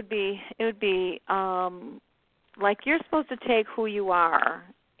 it would be like you're supposed to take who you are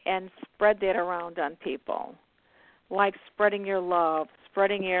and spread that around on people, like spreading your love,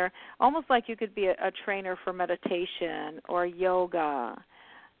 almost like you could be a trainer for meditation or yoga.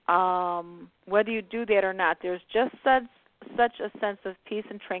 Whether you do that or not, there's just such a sense of peace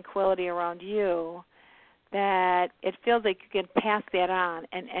and tranquility around you that it feels like you can pass that on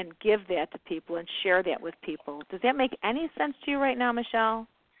and give that to people and share that with people. Does that make any sense to you right now, Michelle?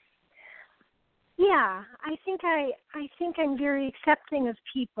 Yeah, I think I'm very accepting of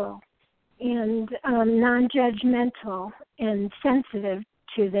people and non-judgmental and sensitive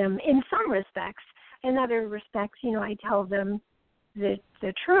to them in some respects. In other respects, I tell them the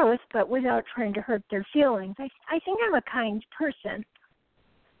truth, but without trying to hurt their feelings. I think I'm a kind person.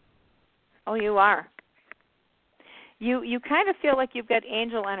 Oh, you are. You kind of feel like you've got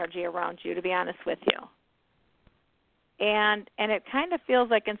angel energy around you, to be honest with you. And it kind of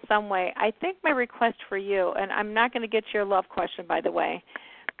feels like in some way, I think my request for you, and I'm not going to get to your love question, by the way,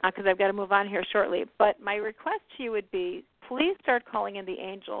 because I've got to move on here shortly, but my request to you would be, please start calling in the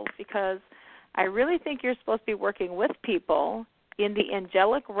angels, because I really think you're supposed to be working with people in the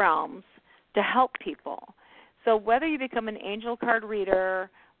angelic realms to help people. So whether you become an angel card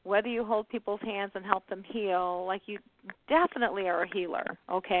reader, whether you hold people's hands and help them heal, like you definitely are a healer,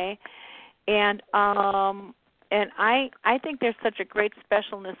 okay? And I think there's such a great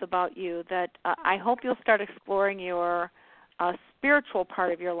specialness about you that I hope you'll start exploring your spiritual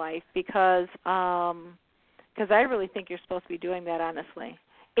part of your life, because I really think you're supposed to be doing that, honestly.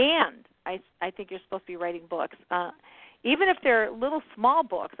 And I think you're supposed to be writing books, even if they're little small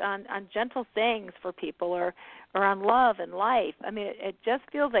books on gentle sayings for people or on love and life. I mean, it just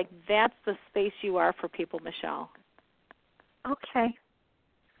feels like that's the space you are for people, Michelle. Okay.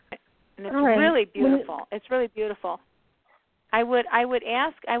 And it's really beautiful. It's really beautiful. I would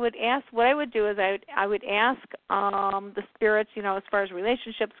ask what I would do is I would ask the spirits, as far as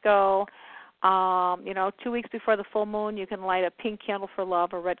relationships go, 2 weeks before the full moon, you can light a pink candle for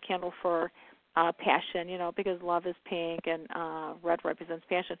love, a red candle for passion, because love is pink and red represents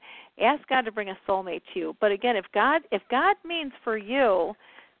passion. Ask God to bring a soulmate to you. But again, if God means for you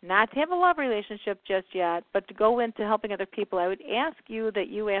not to have a love relationship just yet, but to go into helping other people, I would ask you that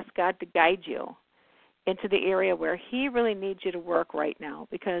you ask God to guide you into the area where He really needs you to work right now,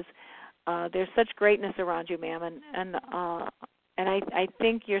 because there's such greatness around you, ma'am, and I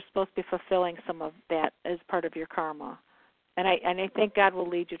think you're supposed to be fulfilling some of that as part of your karma. And I think God will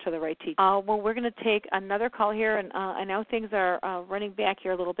lead you to the right teacher. Well, we're going to take another call here, and I know things are running back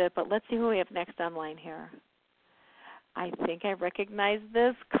here a little bit, but let's see who we have next online here. I think I recognize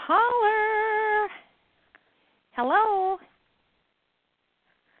this caller. Hello?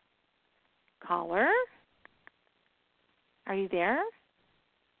 Caller? Are you there?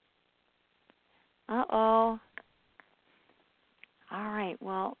 Uh-oh. All right,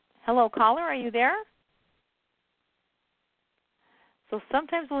 well, hello, caller, are you there? So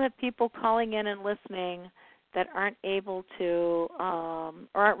sometimes we'll have people calling in and listening that aren't able to or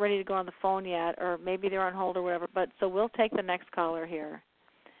aren't ready to go on the phone yet, or maybe they're on hold or whatever. But so we'll take the next caller here.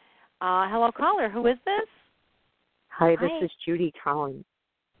 Hello, caller. Who is this? Hi, this is Judy Collins.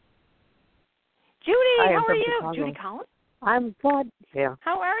 Judy, Hi, how are you? Chicago. Judy Collins? I'm good. Yeah.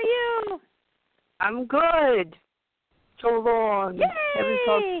 How are you? I'm good. So long. Yay! Haven't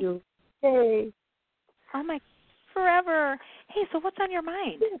talked to you. Hey. Oh, my, forever. Hey, so what's on your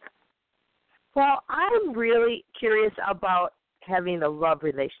mind? Well, I'm really curious about having a love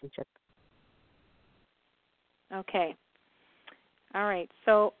relationship. Okay. All right.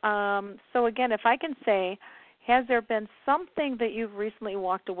 So again, if I can say, has there been something that you've recently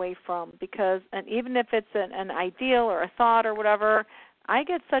walked away from? Because, and even if it's an ideal or a thought or whatever, I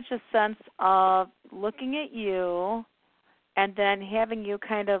get such a sense of looking at you and then having you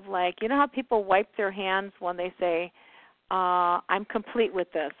kind of like, how people wipe their hands when they say, I'm complete with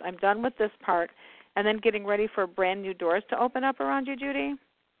this, I'm done with this part, and then getting ready for brand new doors to open up around you, Judy?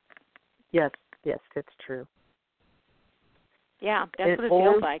 Yes, that's true. Yeah, that's what it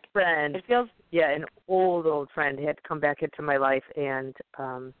feels like. Friend, it feels. Yeah, an old friend had come back into my life, and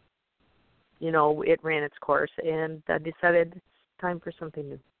it ran its course, and I decided it's time for something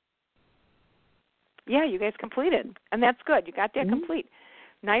new. Yeah, you guys completed, and that's good. You got that complete.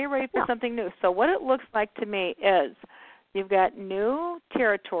 Now you're ready for something new. So what it looks like to me is you've got new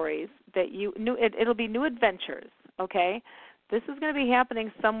territories that it'll be new adventures, okay? This is going to be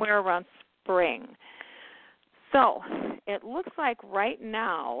happening somewhere around spring. So it looks like right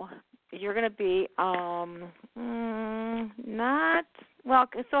now you're going to be so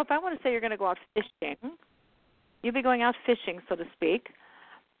if I want to say you're going to go out fishing, you'll be going out fishing, so to speak,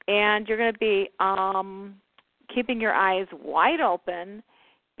 and you're going to be keeping your eyes wide open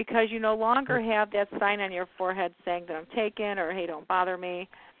because you no longer have that sign on your forehead saying that I'm taken or, hey, don't bother me,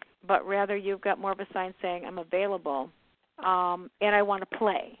 but rather you've got more of a sign saying I'm available and I want to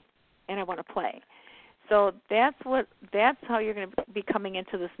play, So that's how you're going to be coming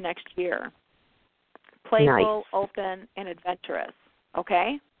into this next year. Playful, nice. Open, and adventurous.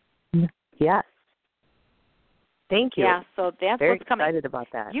 Okay? Yes. Thank you. Yeah, so that's Very what's coming. excited about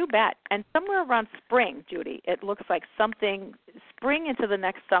that. You bet. And somewhere around spring, Judy, it looks like spring into the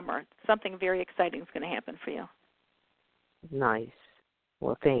next summer, something very exciting is going to happen for you. Nice.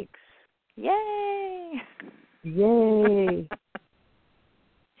 Well, thanks. Yay! Yay!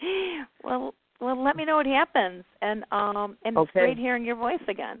 Well, let me know what happens, and it's great hearing your voice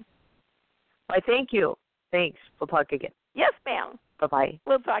again. Why, thank you. Thanks. We'll talk again. Yes, ma'am. Bye-bye.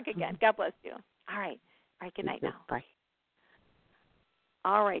 We'll talk again. God bless you. All right. Good night now. Bye.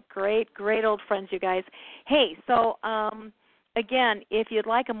 All right. Great old friends, you guys. Hey, so again, if you'd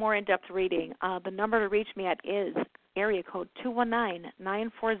like a more in-depth reading, the number to reach me at is area code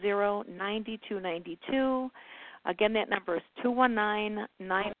 219-940-9292. Again, that number is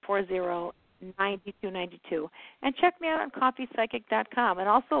 219-940-9292. And check me out on coffeepsychic.com, and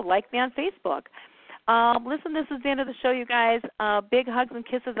also like me on Facebook. Listen, this is the end of the show, you guys. Big hugs and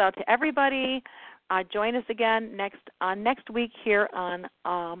kisses out to everybody. Join us again next week here on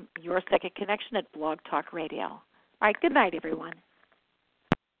Your Psychic Connection at Blog Talk Radio. All right, good night, everyone.